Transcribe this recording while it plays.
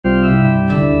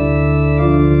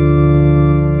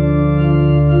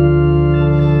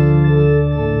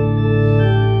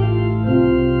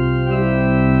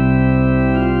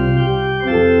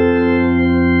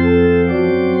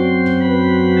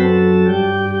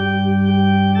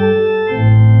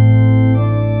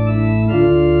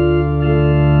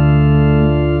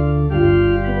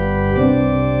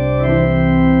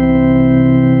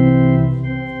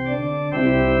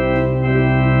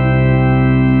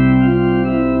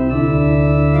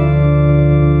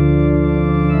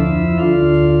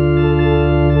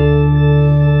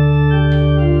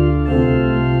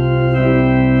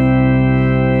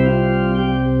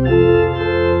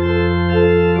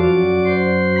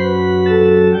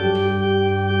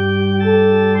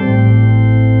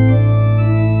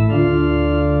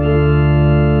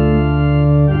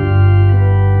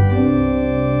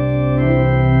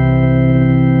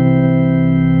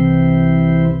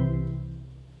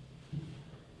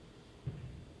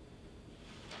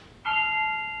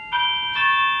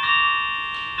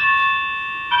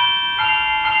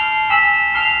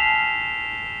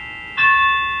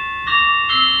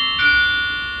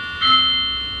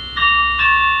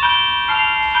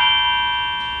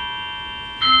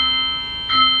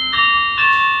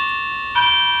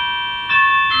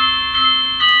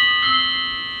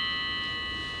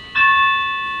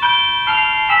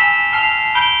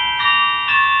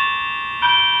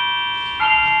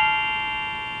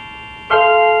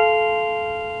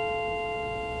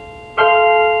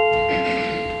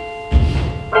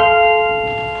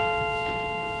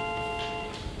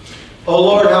O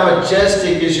Lord, how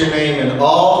majestic is your name in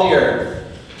all the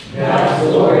earth. God's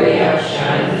glory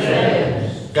outshines the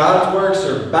heavens. God's works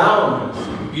are boundless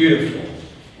and beautiful.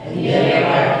 And yet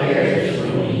our prayers for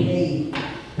me.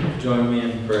 Join me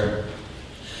in prayer.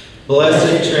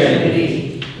 Blessed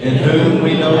Trinity, in whom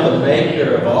we know the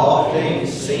maker of all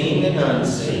things seen and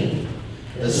unseen,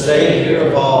 the Savior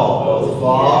of all, both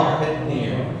far and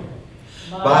near.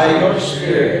 By your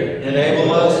Spirit,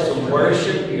 enable us to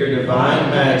worship your divine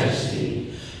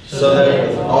majesty, so that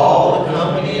with all the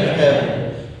company of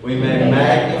heaven we may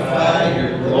magnify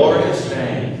your glorious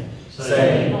name,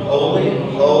 saying, Holy,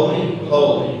 holy,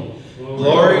 holy.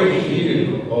 Glory to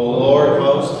you, O Lord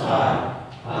Most High.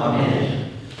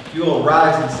 Amen. If you will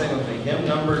rise and sing with me, hymn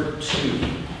number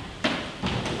 2.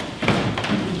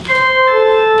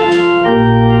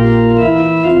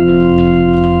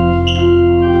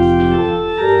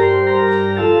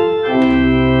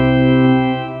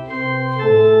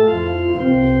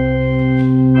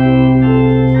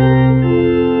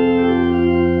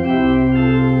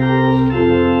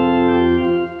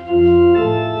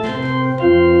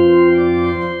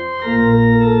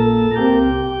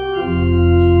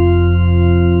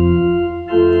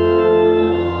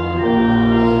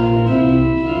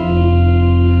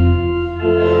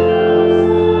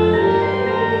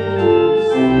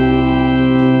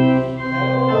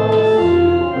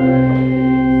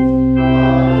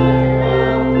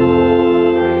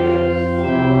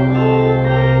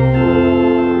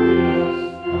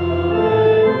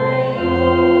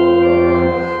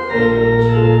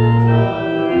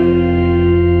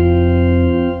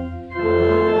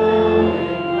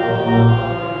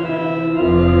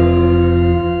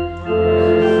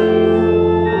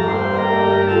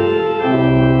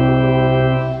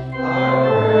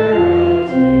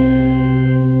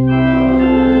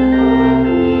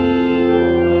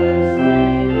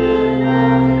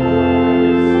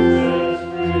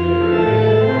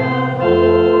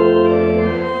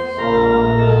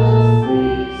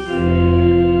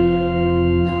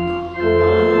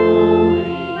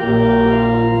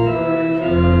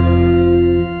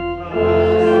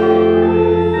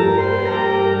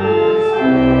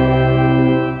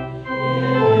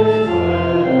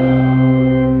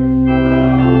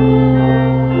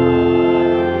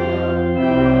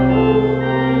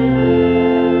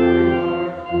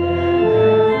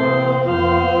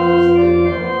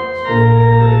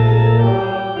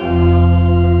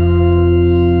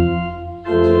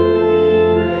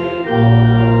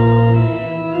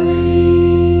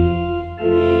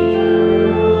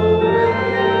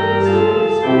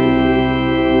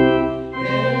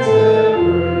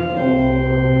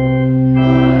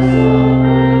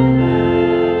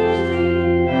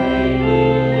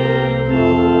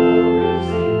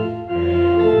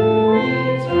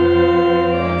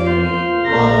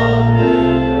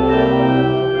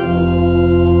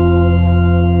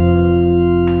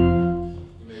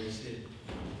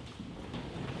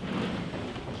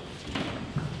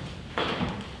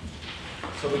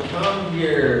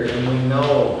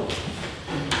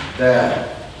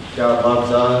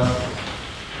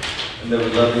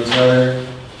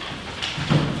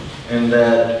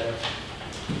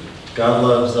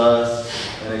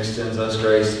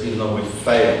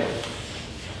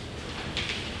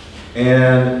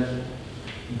 And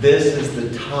this is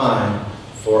the time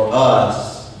for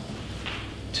us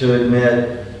to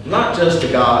admit, not just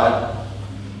to God,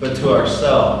 but to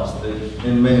ourselves, that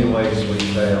in many ways we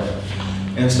fail.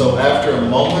 And so after a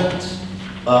moment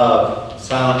of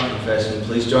silent confession,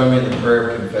 please join me in the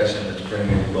prayer of confession that's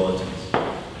printed in your bulletins.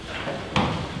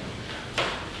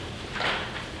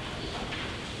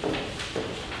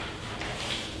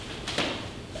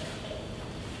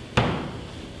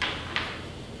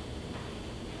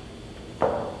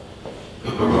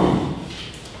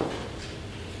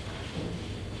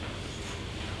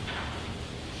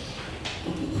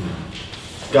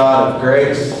 God of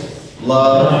grace,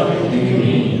 love, and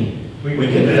communion, we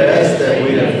confess that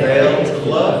we have failed to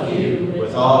love you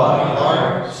with all our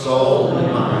heart, soul,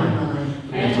 and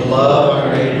mind, and to love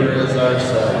our neighbor as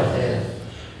ourselves.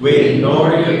 We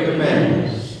ignore your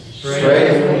commandments,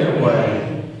 stray from your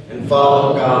way, and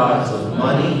follow gods of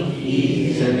money,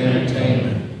 ease, and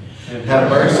entertainment. Have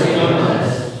mercy on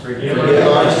us, forgive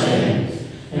our sins,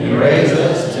 and raise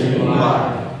us to new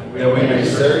life, that we may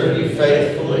serve you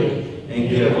faithfully and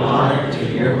give honor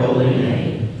to your holy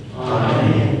name.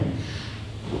 Amen.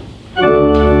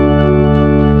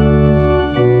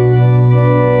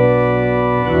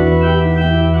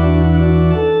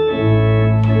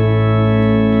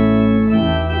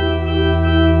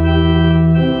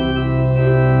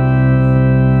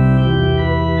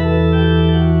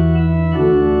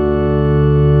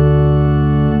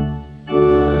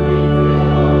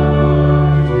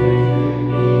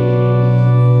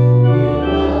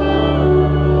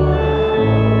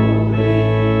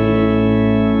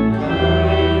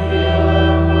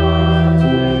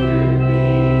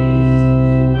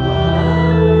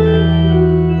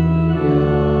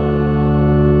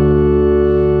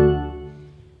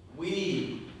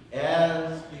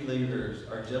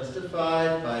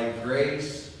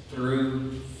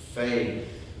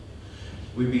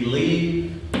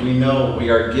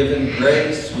 are given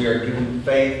grace, we are given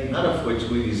faith, none of which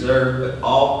we deserve, but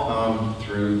all come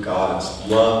through God's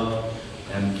love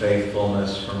and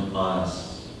faithfulness from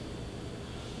us.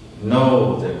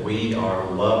 Know that we are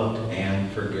loved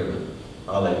and forgiven.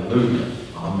 Hallelujah.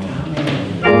 Amen.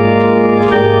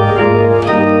 Amen.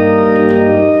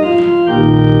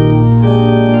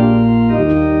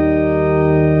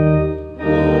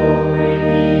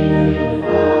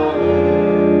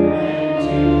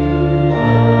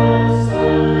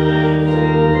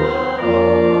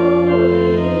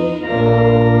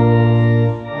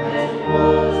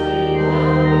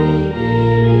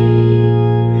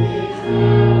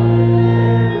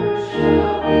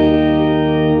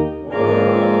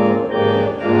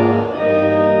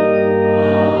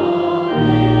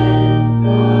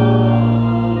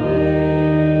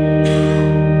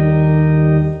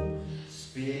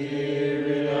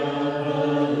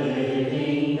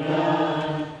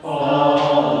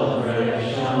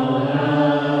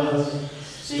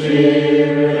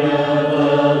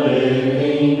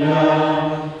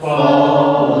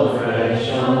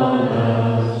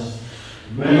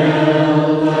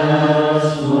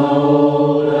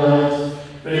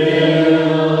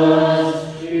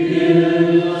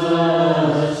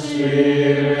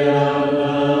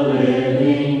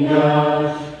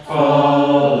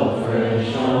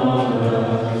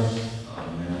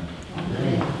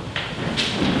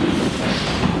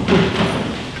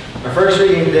 Our first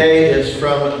reading today is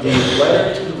from the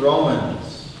letter to the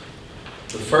Romans,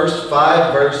 the first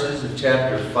 5 verses of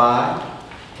chapter 5.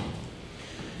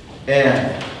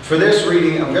 And for this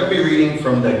reading, I'm going to be reading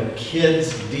from the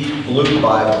Kids Deep Blue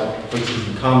Bible, which is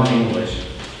in Common English.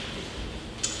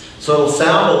 So it'll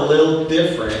sound a little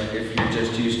different if you're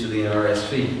just used to the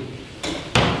NRSV.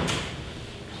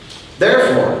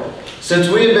 Therefore, since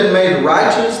we have been made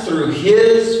righteous through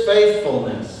His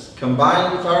faithfulness,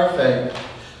 combined with our faith,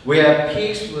 we have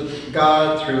peace with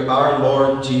God through our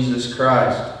Lord Jesus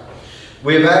Christ.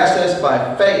 We have access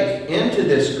by faith into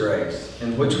this grace,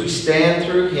 in which we stand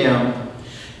through Him,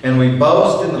 and we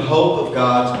boast in the hope of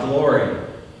God's glory.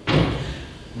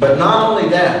 But not only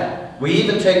that, we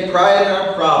even take pride in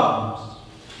our problems,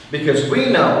 because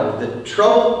we know that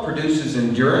trouble produces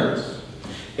endurance,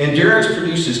 endurance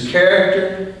produces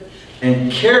character,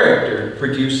 and character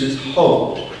produces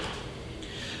hope.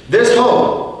 This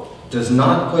hope does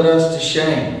not put us to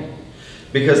shame,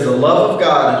 because the love of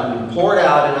God has been poured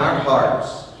out in our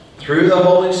hearts through the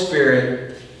Holy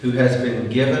Spirit who has been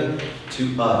given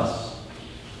to us.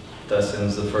 Thus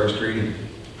ends the first reading.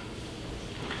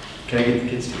 Can I get the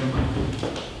kids to come?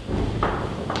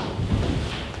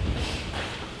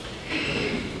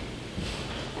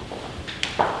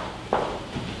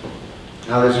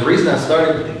 Now there's a reason I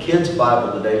started with the kids'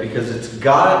 Bible today, because it's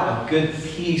got a good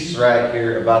piece right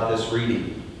here about this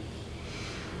reading.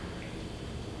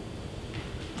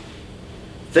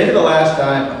 Think of the last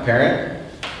time a parent,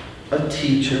 a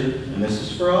teacher, and this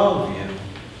is for all of you,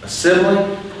 a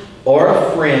sibling or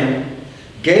a friend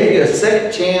gave you a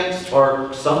second chance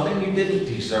or something you didn't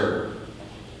deserve.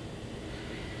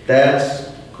 That's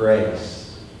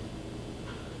grace.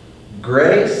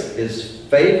 Grace is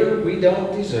favor we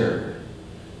don't deserve.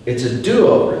 It's a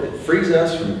do-over that frees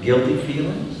us from guilty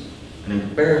feelings and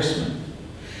embarrassment.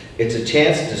 It's a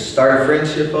chance to start a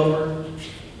friendship over,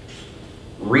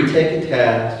 retake a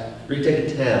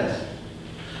test,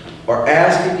 or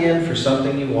ask again for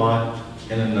something you want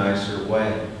in a nicer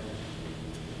way.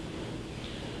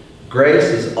 Grace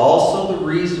is also the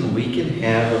reason we can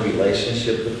have a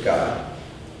relationship with God.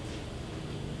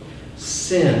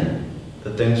 Sin,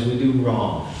 the things we do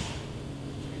wrong,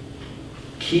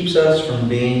 keeps us from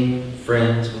being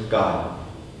friends with God.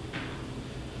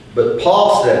 But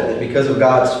Paul said that because of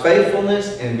God's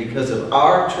faithfulness and because of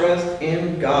our trust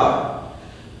in God,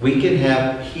 we can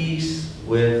have peace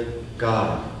with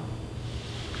God.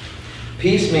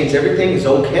 Peace means everything is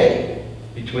okay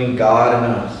between God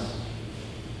and us.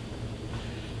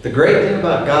 The great thing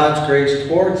about God's grace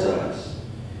towards us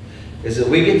is that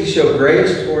we get to show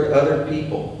grace toward other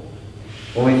people.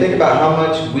 When we think about how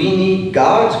much we need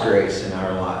God's grace in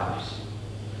our lives,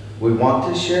 we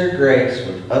want to share grace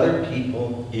with other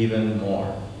people even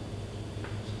more.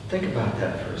 Think about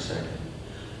that for a second.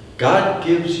 God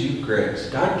gives you grace.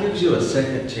 God gives you a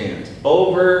second chance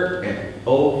over and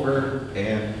over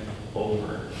and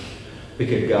over.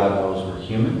 Because God knows we're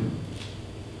human.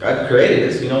 God created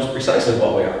us. He knows precisely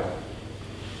what we are.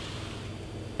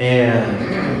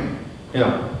 And,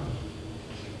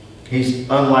 He's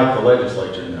unlike the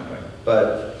legislature in that way.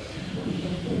 But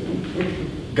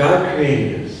God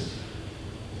created us.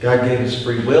 God gave us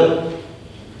free will.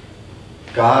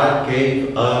 God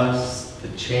gave us the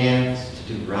chance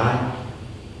to do right.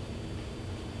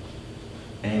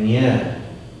 And yet,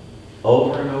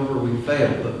 over and over we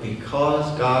fail. But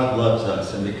because God loves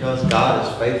us and because God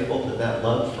is faithful to that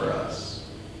love for us,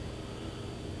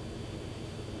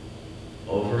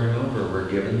 over and over we're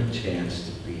given the chance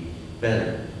to be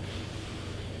better.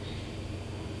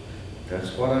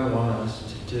 That's what I want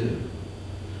us to do,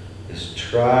 is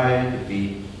try to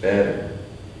be better.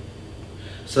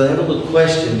 So I have a little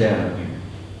question down here.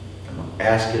 I'm going to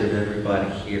ask it of everybody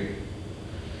here.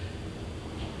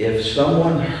 If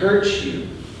someone hurts you,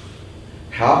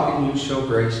 how can you show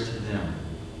grace to them?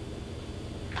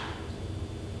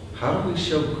 How do we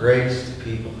show grace to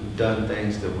people who've done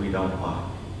things that we don't like?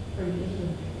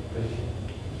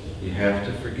 You have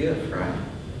to forgive, right?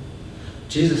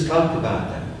 Jesus talked about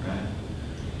that, right?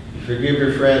 You forgive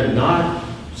your friend not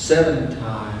 7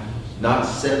 times, not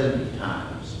 70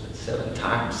 times, but 7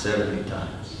 times, 70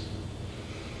 times.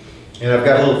 And I've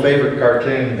got a little favorite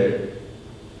cartoon that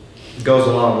goes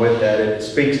along with that. It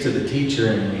speaks to the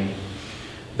teacher in me.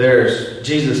 There's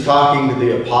Jesus talking to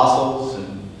the apostles,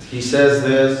 and he says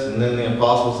this, and then the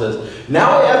apostle says,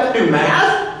 "Now we have to do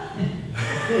math?"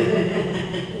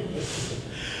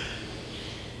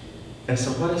 And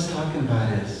so what he's talking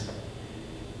about is,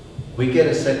 we get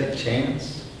a second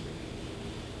chance,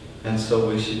 and so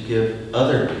we should give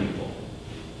other people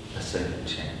a second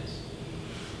chance.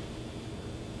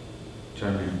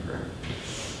 Join me in prayer.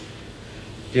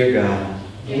 Dear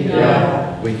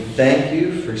God, we thank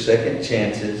you for second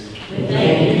chances. We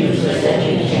thank you for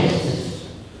second chances.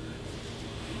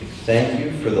 We thank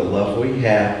you for the love we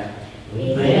have.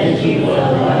 We thank you for the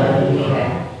love we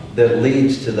have. That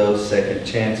leads to those second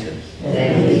chances.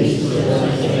 That leads to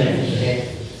those second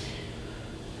chances.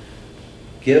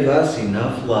 Give us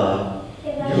enough love.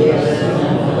 Give us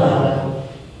enough love.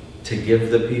 To give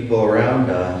the people around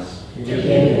us. To give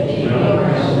the people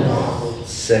around us.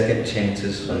 Second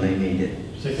chances when they need it.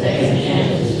 Second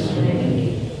chances when they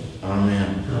need it.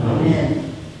 Amen.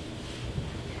 Amen.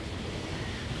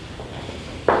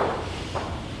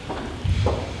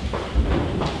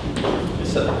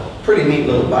 It's a pretty neat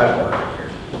little Bible right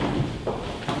here.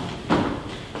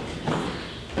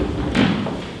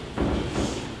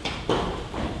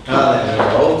 Then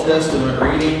our Old Testament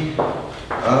reading,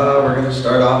 we're going to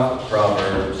start off with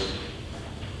Proverbs.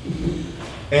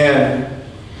 And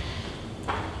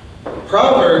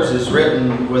Proverbs is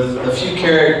written with a few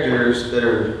characters that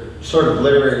are sort of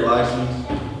literary license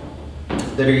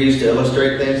that are used to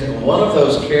illustrate things. And one of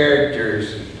those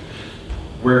characters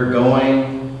we're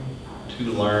going to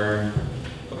learn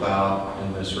about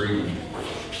in this reading.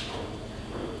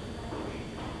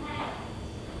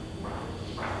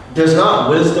 Does not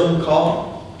wisdom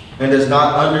call, and does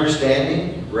not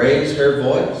understanding raise her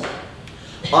voice?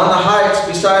 On the heights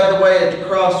beside the way at the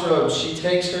crossroads, she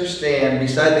takes her stand.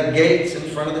 Beside the gates in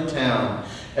front of the town,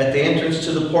 at the entrance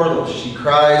to the portals, she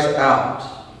cries out.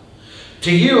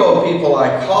 To you, O people,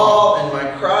 I call, and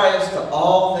my cry is to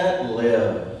all that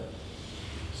live.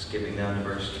 Skipping down to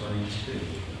verse 22.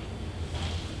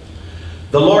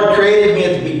 The Lord created me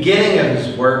at the beginning of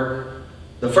his work,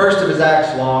 the first of his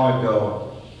acts long ago.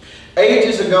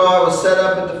 Ages ago I was set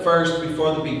up at the first,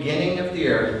 before the beginning of the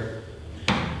earth.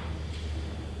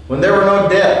 When there were no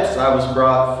depths, I was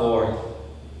brought forth.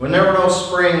 When there were no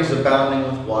springs abounding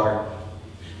with water.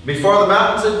 Before the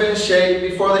mountains had been shaped,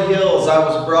 before the hills I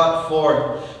was brought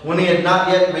forth. When he had not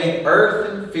yet made earth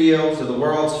and fields, or the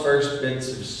world's first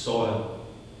bits of soil.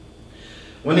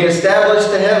 When he established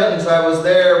the heavens, I was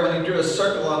there. When he drew a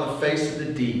circle on the face of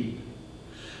the deep.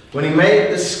 When he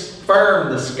made firm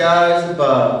the skies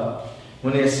above.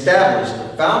 When he established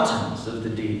the fountains of the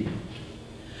deep.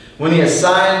 When he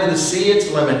assigned to the sea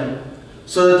its limit,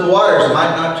 so that the waters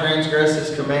might not transgress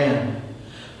his command.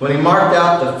 When he marked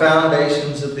out the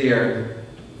foundations of the earth,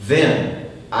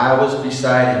 then I was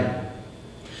beside him,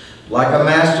 like a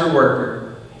master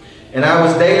worker, and I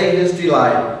was daily his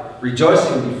delight,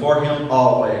 rejoicing before him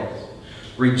always,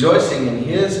 rejoicing in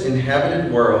his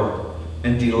inhabited world,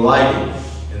 and delighting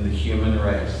in the human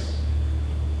race.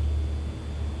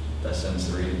 Thus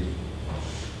ends the reading.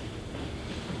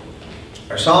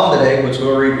 Our psalm today, which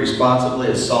we'll read responsibly,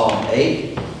 is Psalm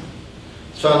 8.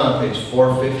 It's found on page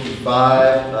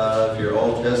 455 of your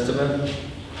Old Testament.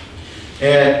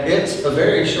 And it's a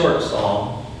very short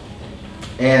psalm.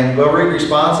 And we'll read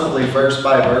responsibly verse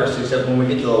by verse, except when we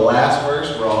get to the last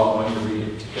verse, we're all going to read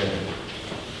it together.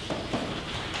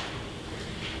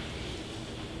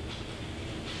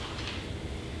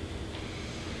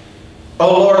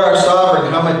 O Lord, our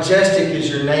sovereign, how majestic is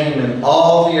your name in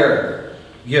all the earth.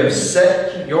 You have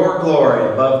set your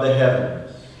glory above the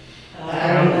heavens.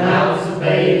 Out of the mouths of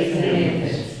babes and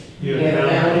infants, You have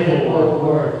founded a work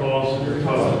for a cause of your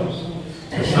cause.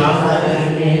 It's not like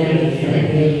a man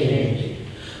and age.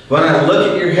 When I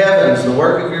look at your heavens, the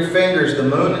work of your fingers, the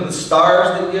moon and the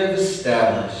stars that you have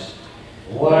established.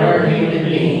 What are human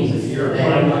beings? You're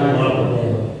mindful of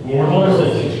them. Mortals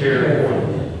that you care for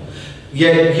them.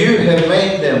 Yet you have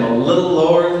made them a little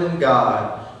lower than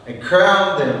God and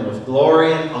crowned them with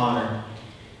glory and honor.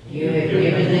 You have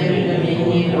given them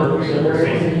dominion over the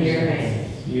works of your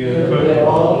hands. You have put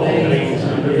all things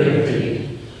under their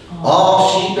feet. All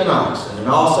sheep and oxen, and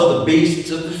also the beasts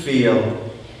of the field.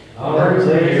 Birds of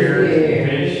the air,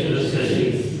 fish of the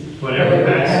seas, whatever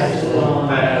passes along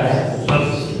the paths of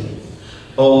the sea.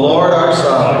 O Lord our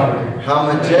Sovereign,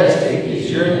 how majestic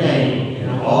is your name in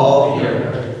all the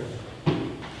earth.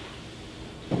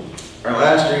 Our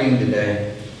last reading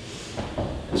today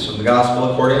is from the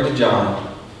Gospel according to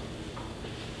John,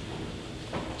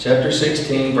 chapter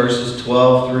 16, verses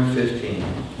 12 through 15.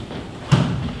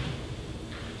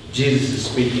 Jesus is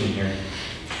speaking here.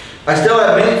 I still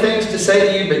have many things to say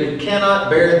to you, but you cannot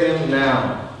bear them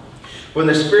now. When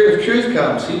the Spirit of truth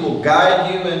comes, He will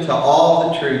guide you into all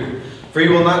the truth. For He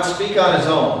will not speak on His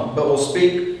own, but will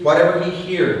speak whatever He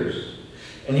hears.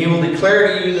 And He will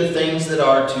declare to you the things that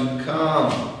are to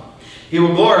come. He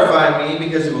will glorify me,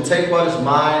 because He will take what is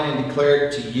mine and declare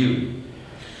it to you.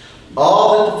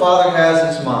 All that the Father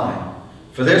has is mine.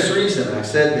 For this reason I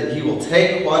said that He will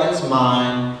take what is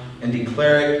mine and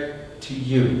declare it to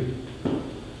you.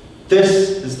 This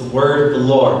is the word of the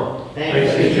Lord.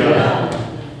 Thanks be to God.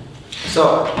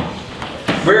 So,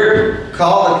 we're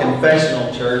called a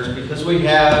confessional church because we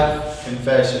have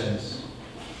confessions.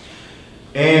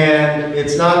 And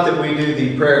it's not that we do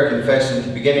the prayer confession at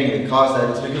the beginning that caused that.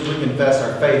 It's because we confess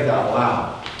our faith out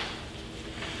loud.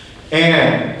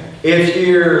 And if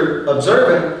you're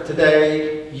observant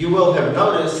today, you will have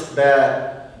noticed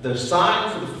that the sign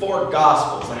for the four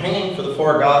Gospels, the hanging for the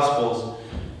four Gospels,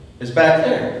 is back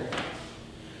there.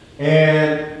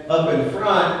 And up in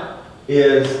front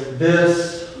is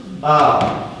this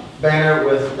banner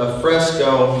with a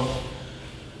fresco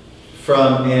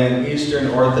from an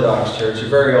Eastern Orthodox church, a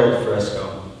very old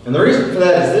fresco. And the reason for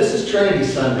that is this is Trinity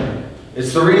Sunday.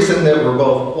 It's the reason that we're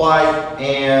both white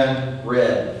and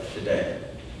red today.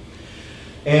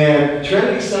 And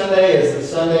Trinity Sunday is the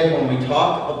Sunday when we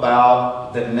talk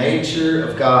about the nature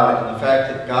of God and the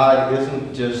fact that God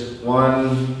isn't just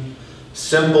one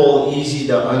simple, easy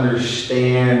to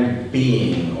understand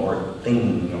being or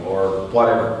thing or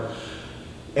whatever.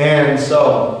 And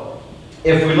so,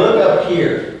 if we look up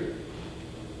here,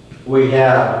 we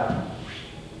have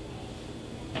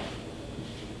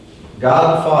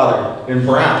God the Father in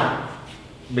brown,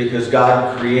 because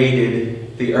God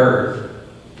created the earth.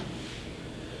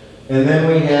 And then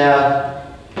we have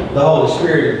the Holy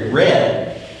Spirit in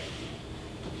red,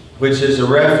 which is a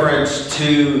reference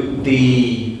to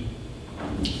the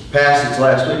passage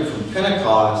last week from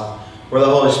Pentecost, where the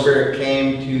Holy Spirit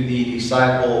came to the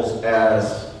disciples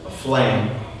as a flame.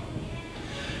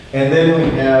 And then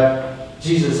we have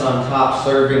Jesus on top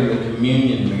serving the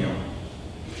communion meal.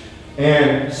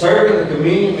 And serving the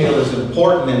communion meal is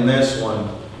important in this one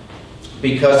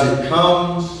because it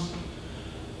comes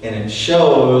and it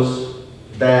shows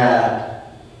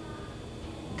that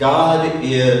God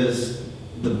is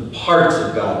the parts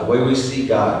of God, the way we see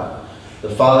God, the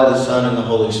Father, the Son, and the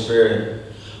Holy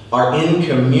Spirit, are in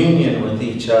communion with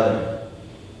each other.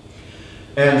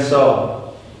 And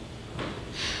so,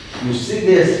 you see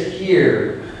this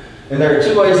here, and there are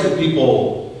two ways that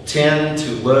people tend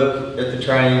to look at the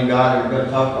triune God, and we're going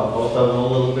to talk about both of them a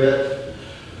little bit.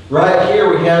 Right here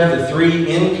we have the three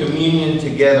in communion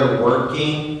together,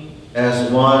 working as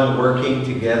one, working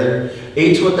together,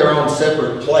 each with their own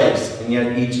separate place, and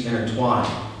yet each intertwined.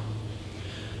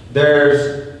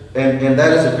 And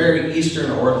that is a very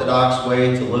Eastern Orthodox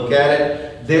way to look at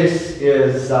it. This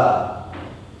is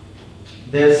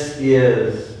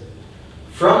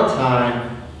from a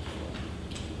time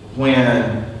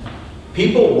when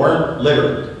people weren't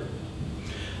literate.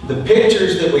 The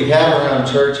pictures that we have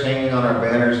around church hanging on our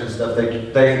banners and stuff,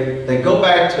 they go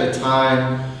back to a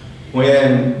time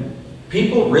when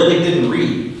people really didn't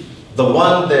read. The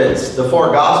one that's the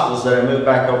four Gospels that I moved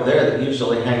back over there that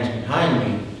usually hangs behind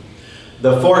me.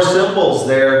 The four symbols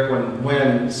there,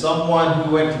 when someone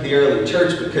who went to the early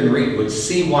church but couldn't read would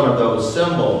see one of those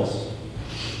symbols,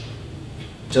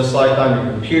 just like on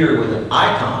your computer with an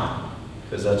icon,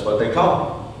 because that's what they call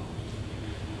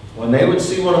it. When they would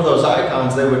see one of those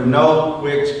icons, they would know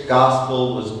which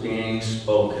gospel was being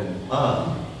spoken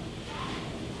of.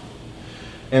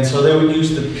 And so they would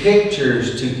use the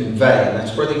pictures to convey, and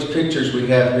that's where these pictures we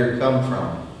have here come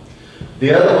from.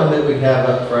 The other one that we have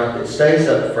up front, that stays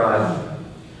up front,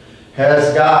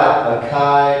 has got a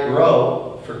Chi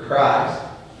Rho for Christ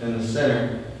in the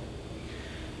center.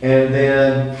 And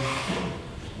then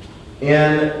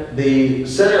in the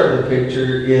center of the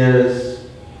picture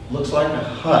looks like a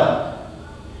hut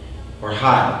or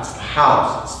hut. It's the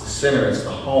house, it's the center, it's the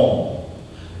home.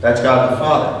 That's God the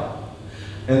Father.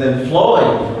 And then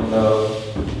flowing from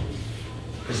those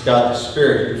is God the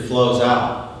Spirit who flows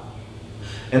out.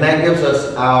 And that gives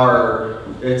us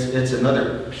it's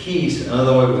another piece,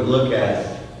 another way we look at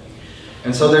it.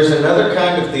 And so there's another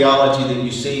kind of theology that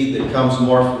you see that comes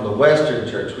more from the Western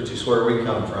church, which is where we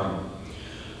come from.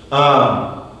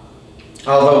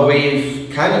 Although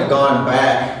we've kind of gone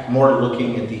back more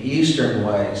looking at the Eastern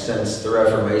way since the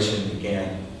Reformation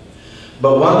began.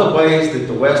 But one of the ways that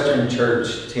the Western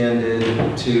church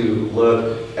tended to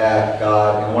look at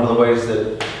God, and one of the ways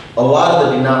that a lot of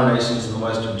the denominations in the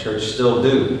Western church still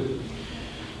do,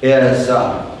 is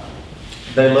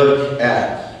they look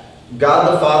at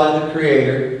God the Father, the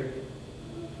Creator,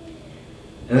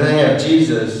 and then they have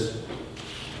Jesus,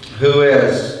 who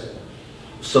is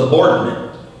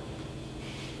subordinate.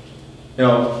 You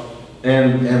know,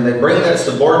 and they bring that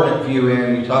subordinate view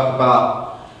in. You talk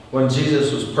about when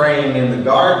Jesus was praying in the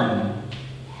garden,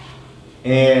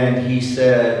 and he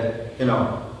said, you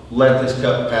know, let this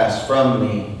cup pass from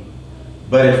me,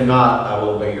 but if not, I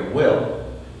will obey your will.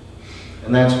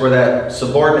 And that's where that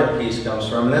subordinate piece comes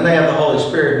from. And then they have the Holy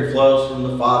Spirit who flows from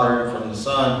the Father and from the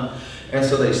Son. And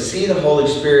so they see the Holy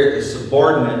Spirit as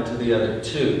subordinate to the other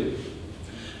two.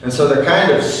 And so they're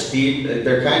kind of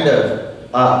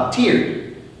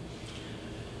tiered.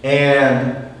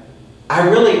 And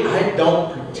I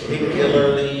don't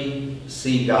particularly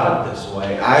see God this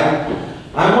way. I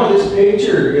know this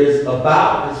picture is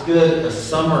about as good a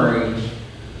summary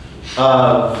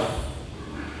of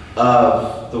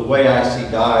the way I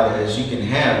see God as you can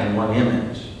have in one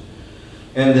image.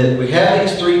 And that we have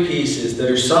these three pieces that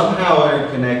are somehow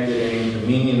interconnected and in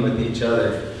communion with each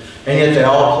other, and yet they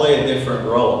all play a different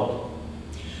role.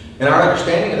 And our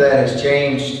understanding of that has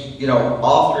changed, you know,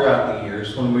 all throughout the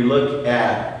years. When we go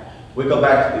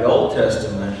back to the Old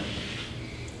Testament,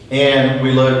 and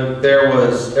we look,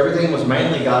 everything was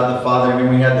mainly God the Father, and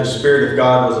then we had the Spirit of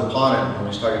God was upon it when we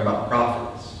was talking about prophets.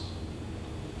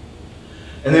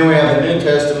 And then we have the New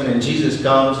Testament, and Jesus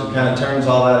comes and kind of turns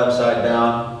all that upside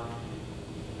down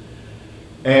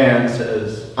and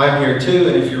says, I'm here too.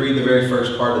 And if you read the very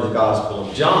first part of the Gospel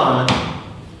of John,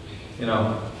 you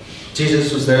know,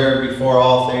 Jesus was there before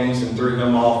all things, and through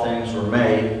him all things were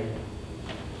made.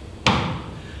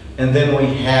 And then we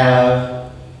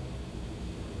have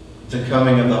the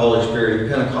coming of the Holy Spirit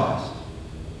at Pentecost.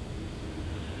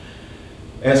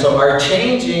 And so our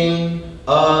changing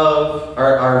of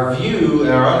our view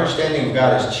and our understanding of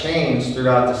God has changed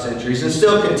throughout the centuries, and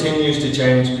still continues to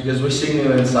change because we see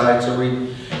new insights, or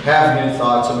we have new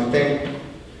thoughts, and we think,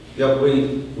 you know,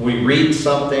 we read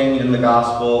something in the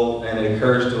gospel and it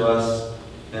occurs to us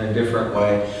in a different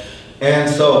way. And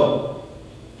so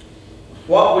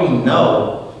what we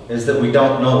know is that we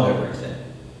don't know everything.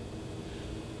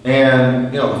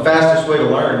 And, you know, the fastest way to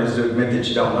learn is to admit that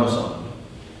you don't know something.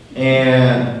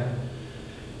 And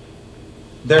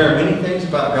there are many things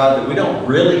about God that we don't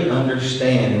really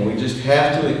understand, and we just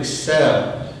have to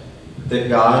accept that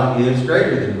God is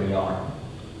greater than we are.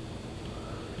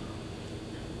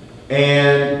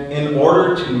 And in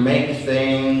order to make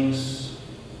things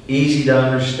easy to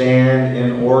understand,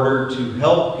 in order to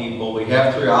help people, we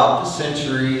have throughout the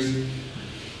centuries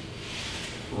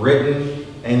written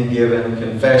and given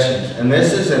confessions. And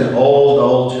this is an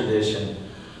old tradition.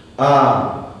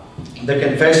 The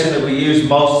confession that we use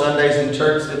most Sundays in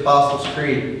church, the Apostles'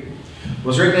 Creed,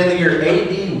 was written in the year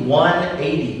AD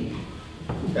 180.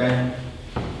 Okay?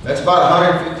 That's about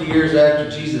 150 years after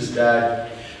Jesus died.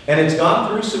 And it's gone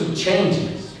through some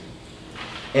changes.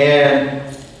 And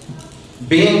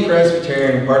being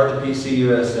Presbyterian, part of the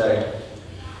PCUSA,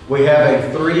 we have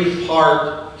a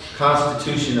three-part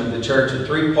constitution of the church, a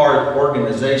three-part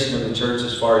organization of the church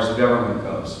as far as the government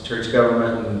goes, church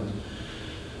government.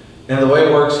 And the way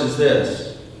it works is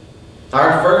this.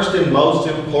 Our first and most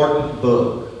important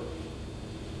book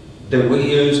that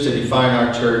we use to define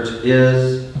our church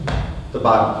is the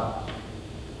Bible.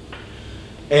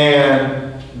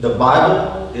 And the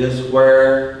Bible is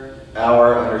where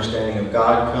our understanding of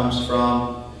God comes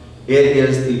from. It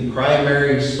is the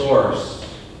primary source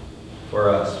for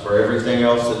us, for everything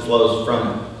else that flows from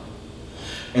it.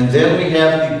 And then we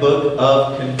have the book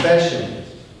of confessions,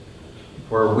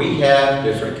 where we have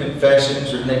different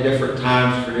confessions written at different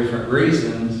times for different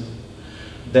reasons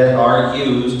that are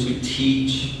used to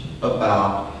teach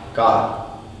about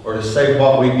God, or to say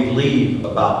what we believe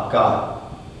about God.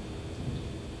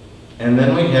 And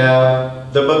then we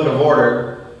have the book of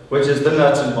order, which is the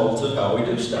nuts and bolts of how we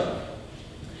do stuff.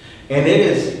 And it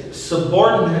is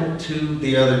subordinate to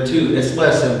the other two. It's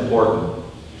less important.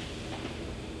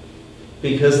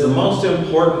 Because the most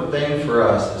important thing for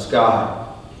us is God.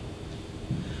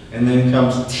 And then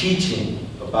comes teaching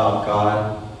about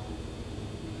God.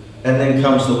 And then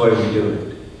comes the way we do it.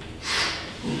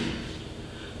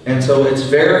 And so it's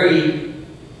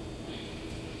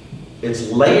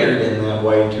layered in that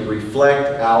way to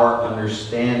reflect our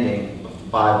understanding of the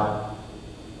Bible.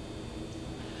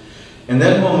 And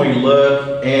then when we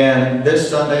look, and this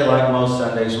Sunday, like most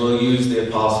Sundays, we'll use the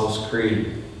Apostles'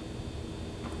 Creed.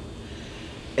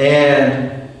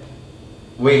 And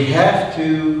we have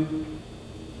to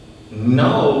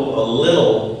know a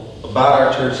little about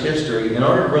our church history in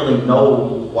order to really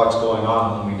know what's going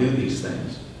on when we do these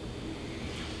things.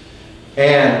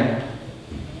 And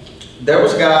there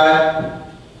was a guy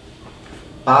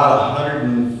about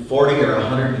 140 or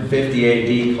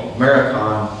 150 AD called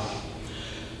Maracon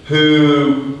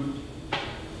who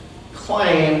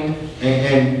claimed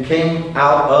and came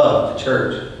out of the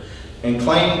church and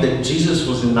claimed that Jesus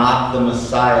was not the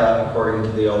Messiah according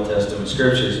to the Old Testament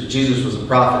scriptures. Jesus was a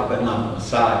prophet, but not the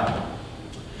Messiah.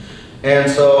 And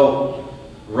so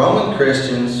Roman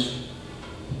Christians,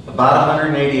 about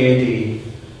 180 AD,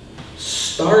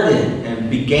 started and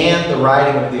began the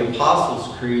writing of the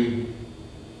Apostles' Creed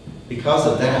because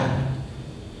of that,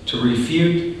 to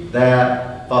refute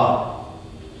that thought,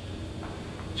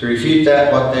 to refute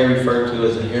that what they refer to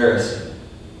as a heresy.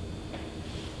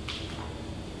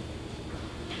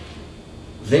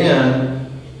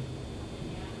 Then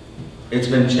it's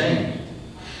been changed.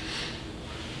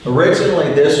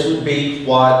 Originally, this would be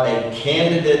what a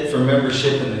candidate for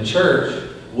membership in the church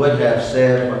would have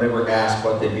said when they were asked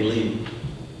what they believed.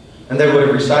 And they would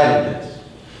have recited this.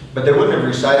 But they wouldn't have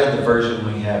recited the version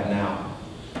we have now.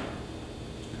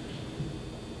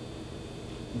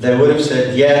 They would have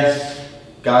said, yes,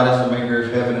 God is the maker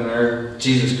of heaven and earth.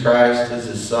 Jesus Christ is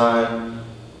His Son.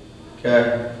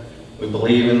 Okay? We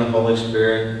believe in the Holy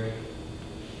Spirit.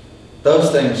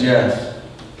 Those things, yes.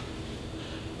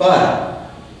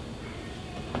 But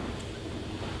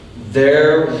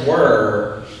there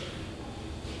were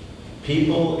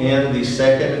people in the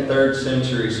 2nd and 3rd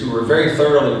centuries who were very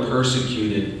thoroughly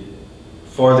persecuted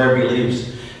for their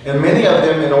beliefs. And many of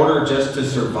them, in order just to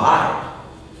survive,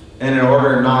 and in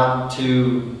order not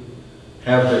to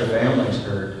have their families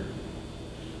hurt,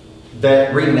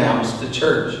 that renounced the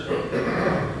church.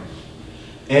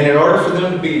 And in order for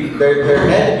them to be, there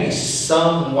had to be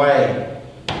some way,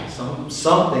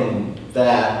 something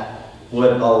that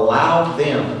would allow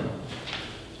them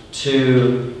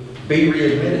to be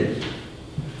readmitted.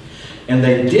 And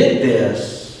they did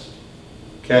this,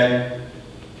 okay,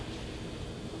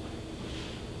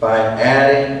 by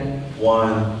adding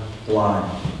one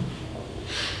line.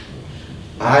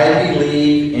 I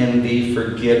believe in the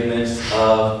forgiveness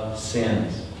of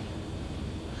sins.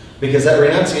 Because that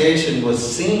renunciation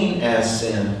was seen as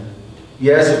sin.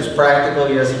 Yes, it was practical.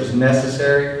 Yes, it was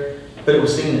necessary. But it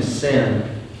was seen as sin.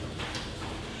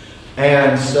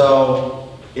 And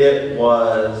so it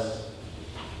was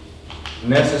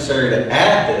necessary to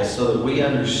add this so that we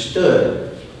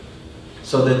understood,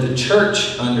 so that the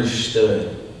church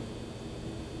understood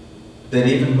that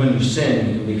even when you sin,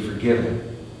 you can be forgiven.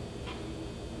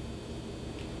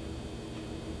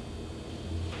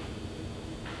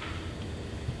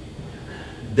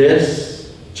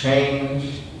 This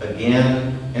changed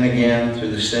again and again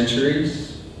through the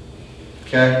centuries.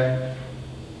 Okay?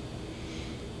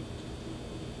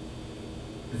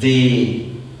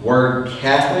 The word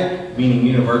Catholic, meaning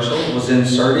universal, was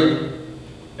inserted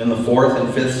in the 4th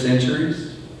and 5th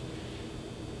centuries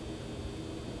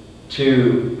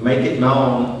to make it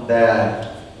known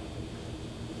that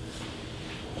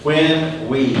when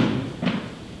we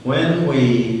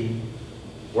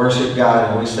worship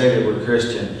God and we say that we're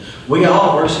Christian, we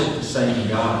all worship the same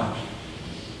God.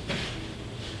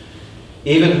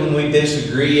 Even when we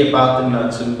disagree about the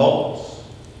nuts and bolts.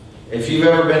 If you've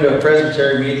ever been to a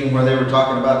Presbyterian meeting where they were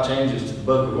talking about changes to the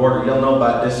book of order, you'll know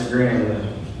about disagreeing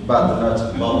about the nuts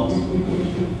and bolts.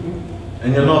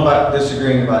 And you'll know about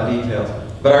disagreeing about details.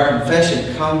 But our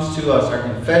confession comes to us, our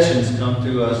confessions come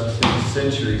to us through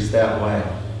centuries that way.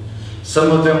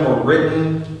 Some of them were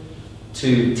written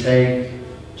to take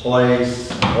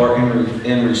place or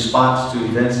in response to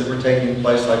events that were taking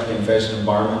place, like the Confession of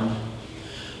Barmen.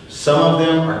 Some of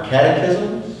them are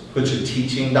catechisms, which are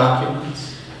teaching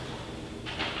documents.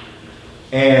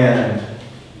 And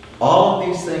All of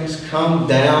these things come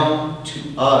down to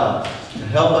us to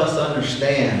help us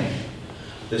understand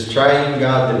this triune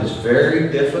God that is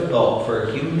very difficult for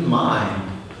a human mind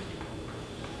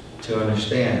to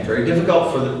understand. Very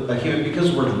difficult for a human,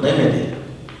 because we're limited.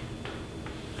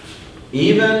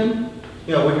 Even,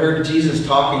 we heard Jesus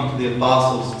talking to the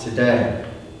apostles today.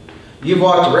 You've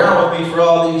walked around with me for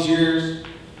all these years.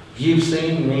 You've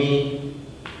seen me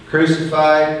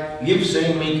crucified. You've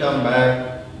seen me come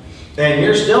back. And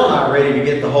you're still not ready to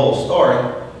get the whole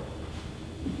story.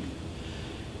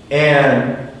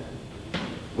 And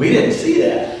we didn't see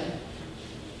that.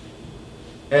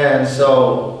 And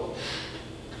so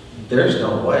there's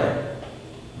no way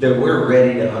that we're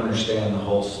ready to understand the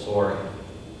whole story.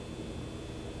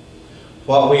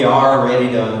 What we are ready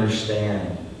to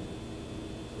understand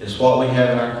is what we have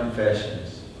in our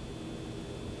confessions.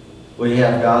 We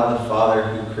have God the Father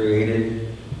who created.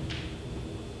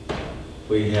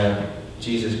 We have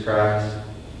Jesus Christ,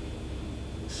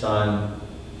 Son,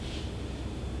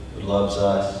 who loves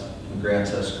us and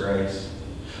grants us grace.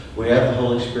 We have the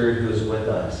Holy Spirit who is with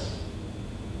us.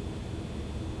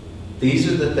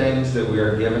 These are the things that we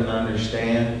are given to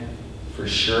understand for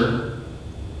sure.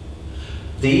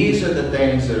 These are the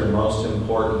things that are most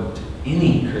important to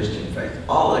any Christian faith.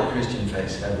 All the Christian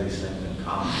faiths have these things in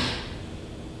common.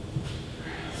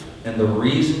 And the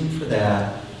reason for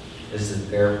that is that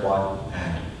they're what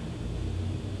matter.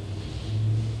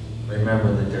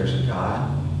 Remember that there's a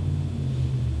God.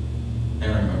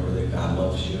 And remember that God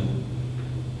loves you.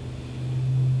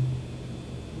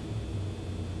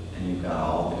 And you've got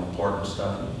all the important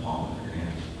stuff in the palm of your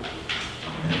hand.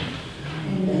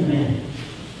 Amen. Amen.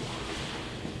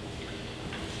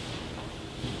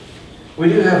 We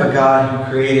do have a God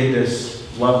who created this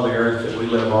lovely earth that we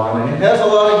live on, and it has a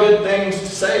lot of good things to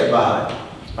say about it,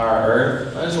 our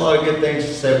earth. There's a lot of good things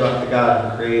to say about the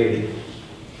God who created it.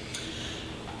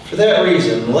 For that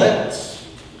reason, let's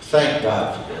thank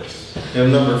God for this.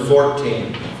 Hymn number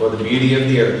 14, For the Beauty of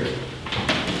the Earth.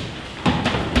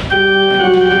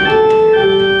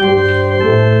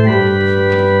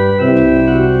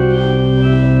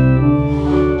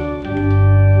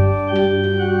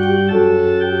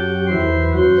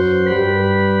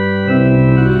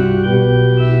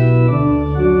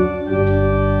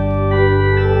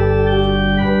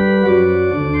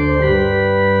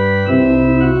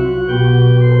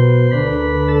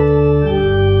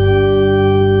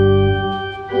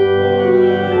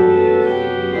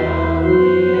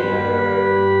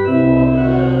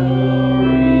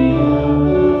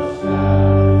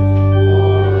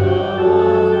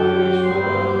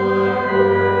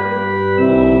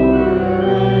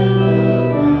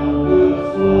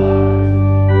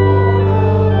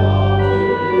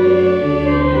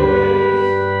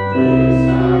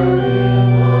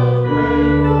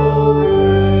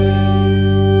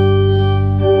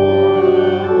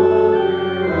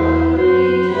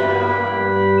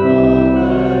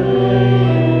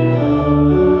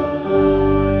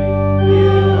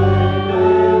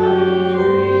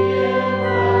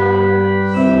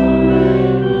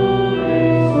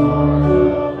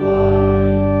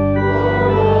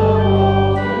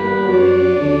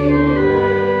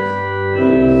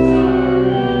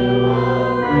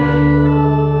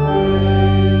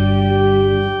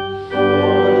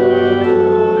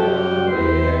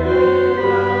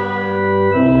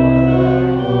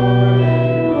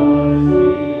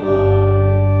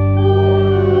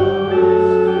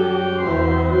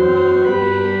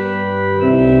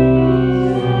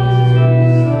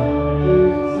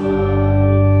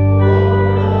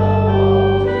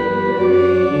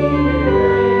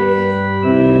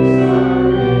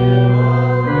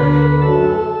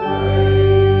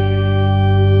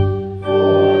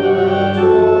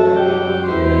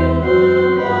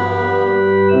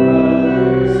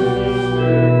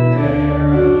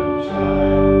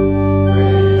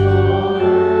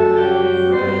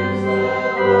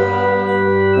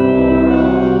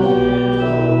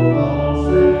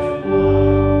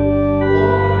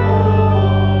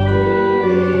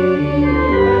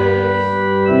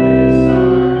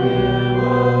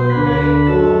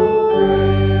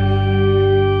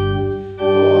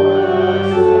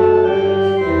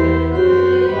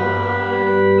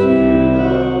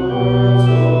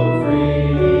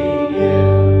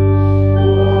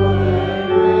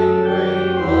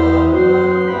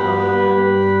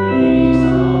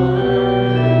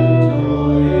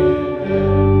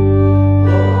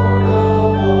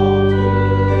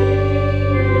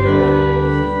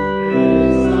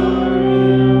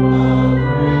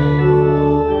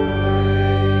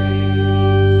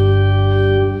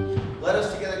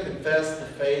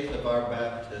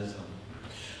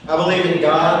 I believe in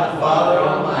God, the Father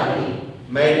Almighty,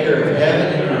 maker of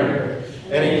heaven and earth,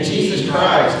 and in Jesus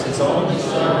Christ, his only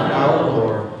Son, our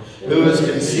Lord, who was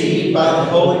conceived by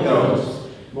the Holy Ghost,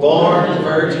 born of the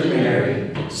Virgin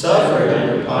Mary, suffered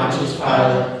under Pontius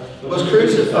Pilate, was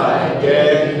crucified,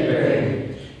 dead, and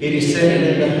buried. He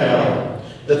descended into hell.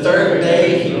 The third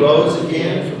day he rose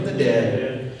again from the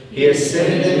dead. He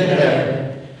ascended into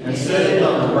heaven, and sitteth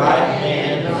on the right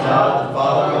hand of God the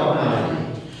Father Almighty.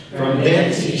 From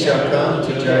thence he shall come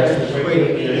to judge the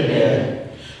quick and the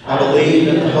dead. I believe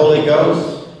in the Holy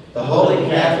Ghost, the Holy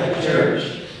Catholic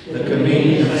Church, the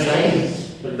communion of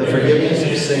saints, the forgiveness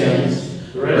of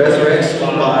sins, the resurrection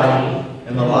of the body,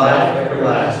 and the life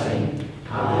everlasting.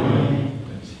 Amen.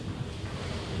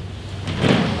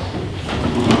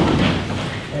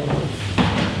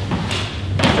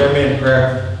 Join me in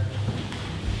prayer.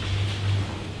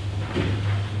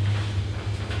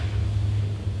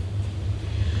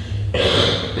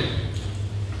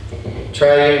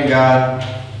 Triune God,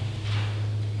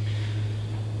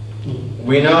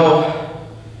 we know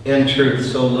in truth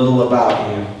so little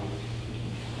about you.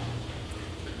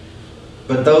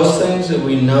 But those things that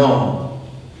we know,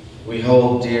 we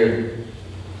hold dear.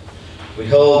 We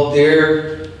hold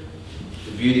dear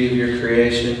the beauty of your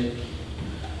creation.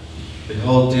 We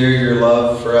hold dear your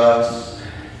love for us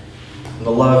and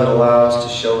the love it allows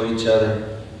to show each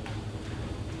other.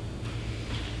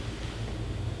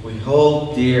 We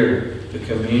hold dear the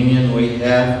communion we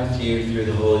have with you through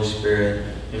the Holy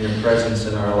Spirit and your presence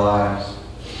in our lives.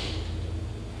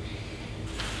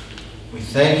 We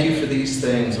thank you for these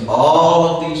things,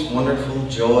 all of these wonderful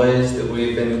joys that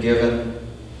we've been given,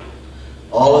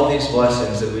 all of these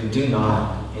blessings that we do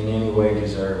not in any way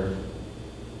deserve.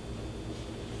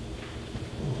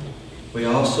 We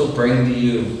also bring to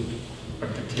you our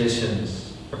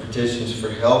petitions for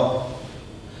help,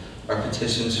 our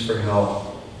petitions for help.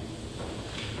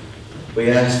 We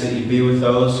ask that you be with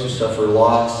those who suffer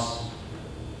loss,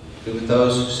 be with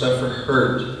those who suffer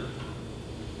hurt,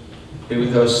 be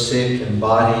with those sick in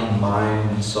body and mind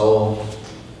and soul.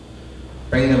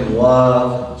 Bring them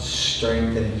love,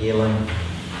 strength, and healing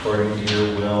according to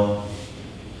your will.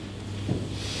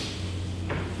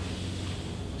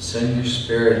 Send your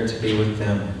Spirit to be with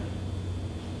them,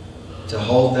 to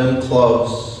hold them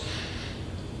close,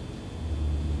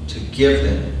 to give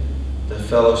them the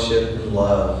fellowship and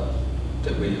love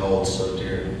that we hold so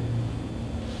dear.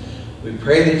 We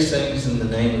pray these things in the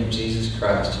name of Jesus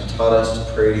Christ, who taught us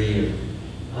to pray to you.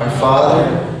 Our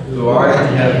Father, who art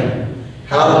in heaven,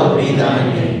 hallowed be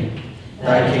thy name.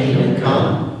 Thy kingdom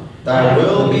come, thy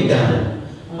will be done,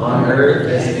 on earth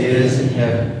as it is in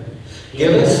heaven.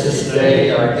 Give us this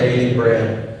day our daily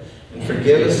bread, and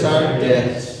forgive us our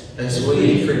debts, as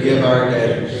we forgive our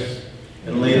debtors.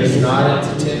 And lead us not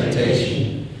into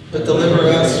temptation, but deliver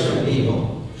us from evil.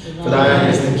 For thine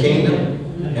is the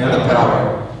kingdom, and the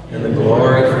power, and the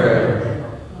glory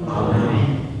forever.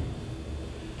 Amen.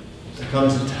 There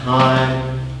comes a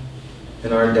time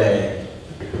in our day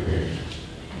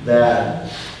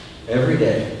that every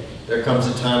day, there comes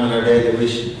a time in our day that we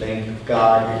should think of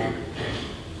God.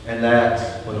 And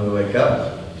that's when we wake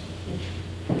up,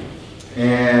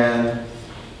 and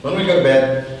when we go to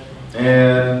bed,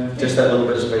 and just that little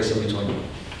bit of space in between.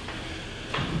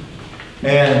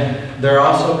 And there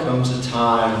also comes a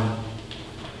time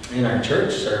in our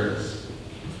church service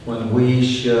when we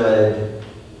should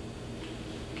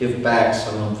give back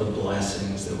some of the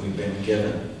blessings that we've been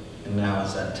given. And now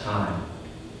is that time.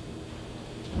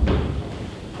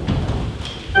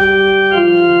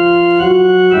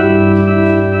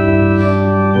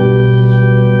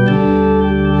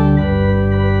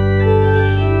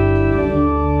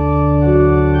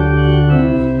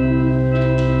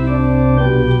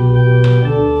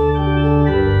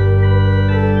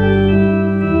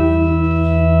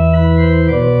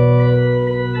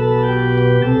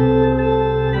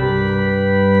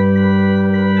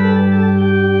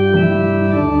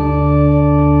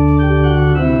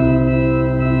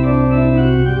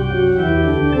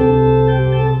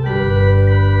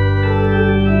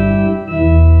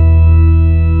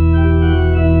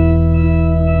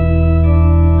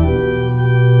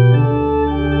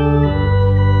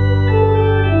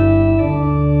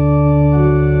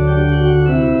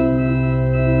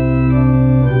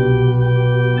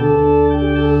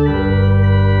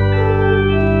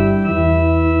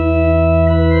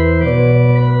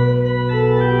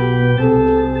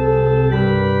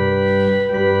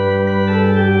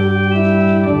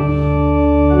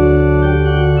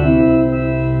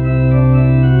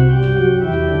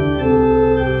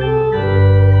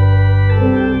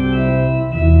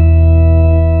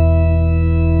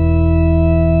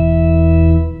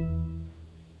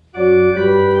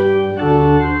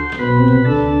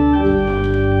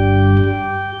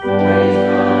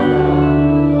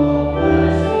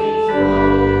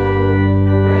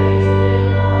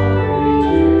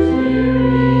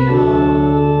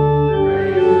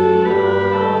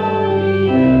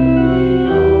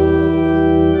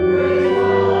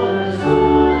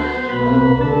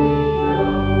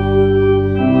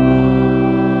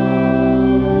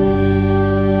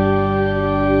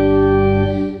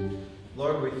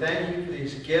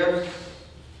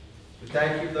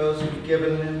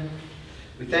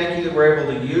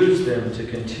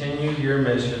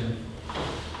 mission.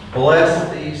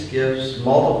 Bless these gifts,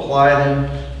 multiply them,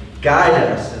 guide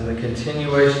us in the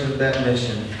continuation of that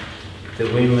mission,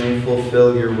 that we may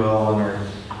fulfill your will on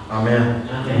earth. Amen.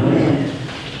 Amen.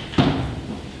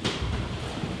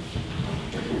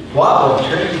 What would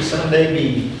Trinity Sunday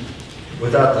be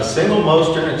without the single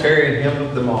most Trinitarian hymn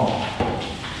of them all?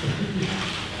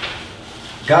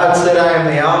 God said, I am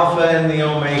the Alpha and the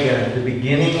Omega, the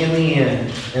beginning and the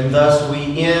end. And thus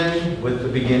we end with the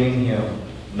beginning hymn.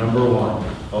 Number 1,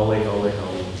 Holy, Holy,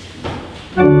 Holy.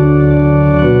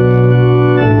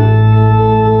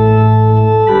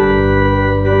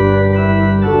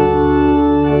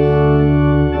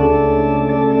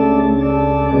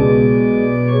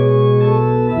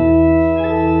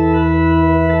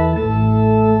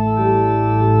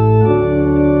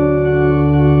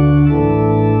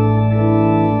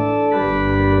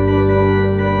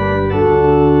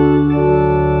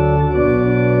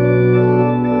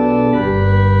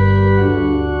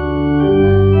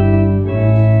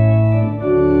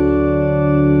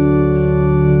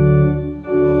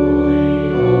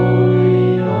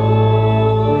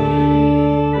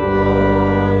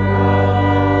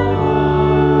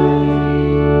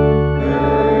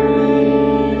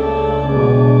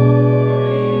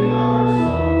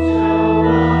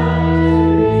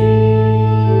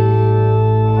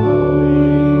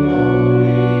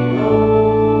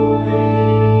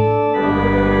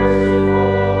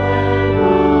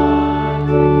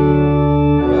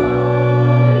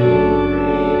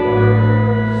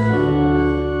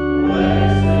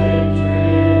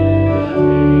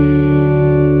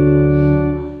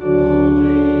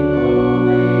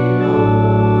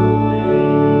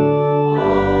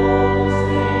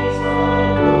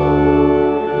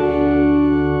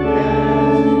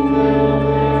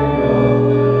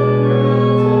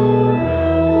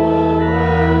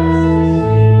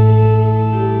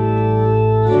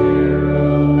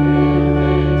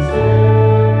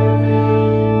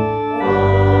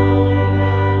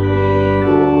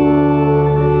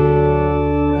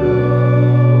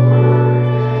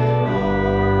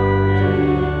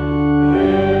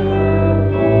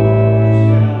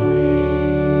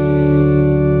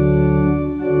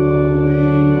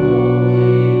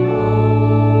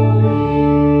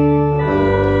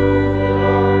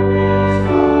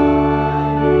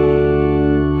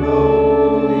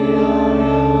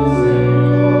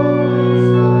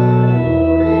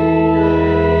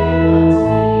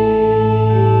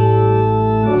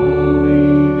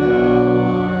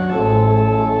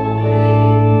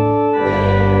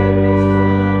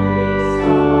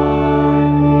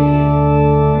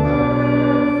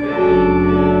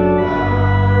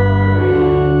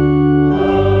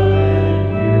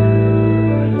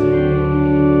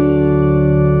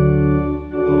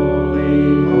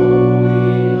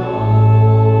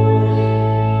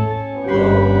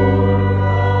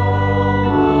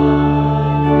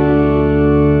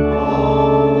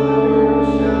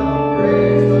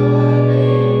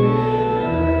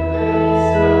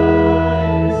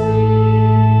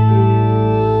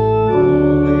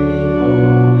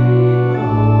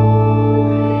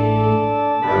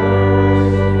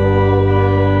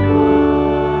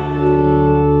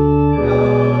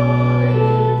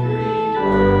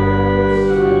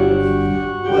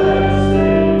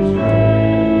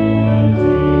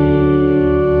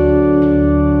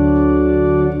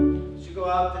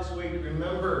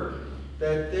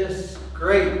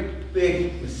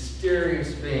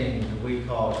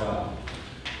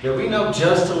 that we know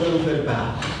just a little bit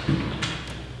about,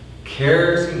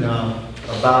 cares enough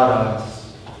about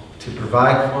us to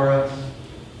provide for us,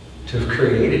 to have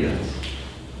created us,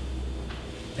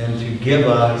 and to give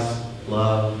us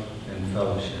love and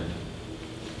fellowship.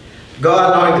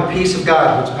 God, knowing the peace of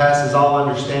God, which passes all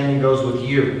understanding, goes with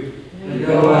you. And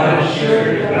go out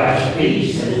assured of God's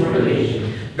peace and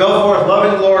provision. Go forth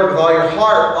loving the Lord with all your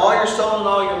heart, all your soul, and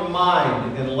all your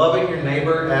mind, and loving your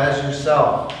neighbor as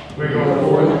yourself. We go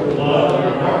forth with love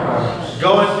in our hearts.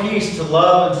 Go in peace to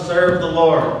love and serve the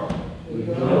Lord. We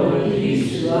go in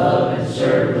peace to love and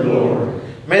serve the Lord.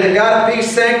 May the God of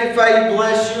peace sanctify you,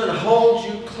 bless you, and hold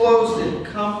you close in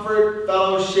comfort,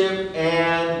 fellowship,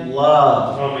 and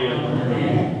love. Amen.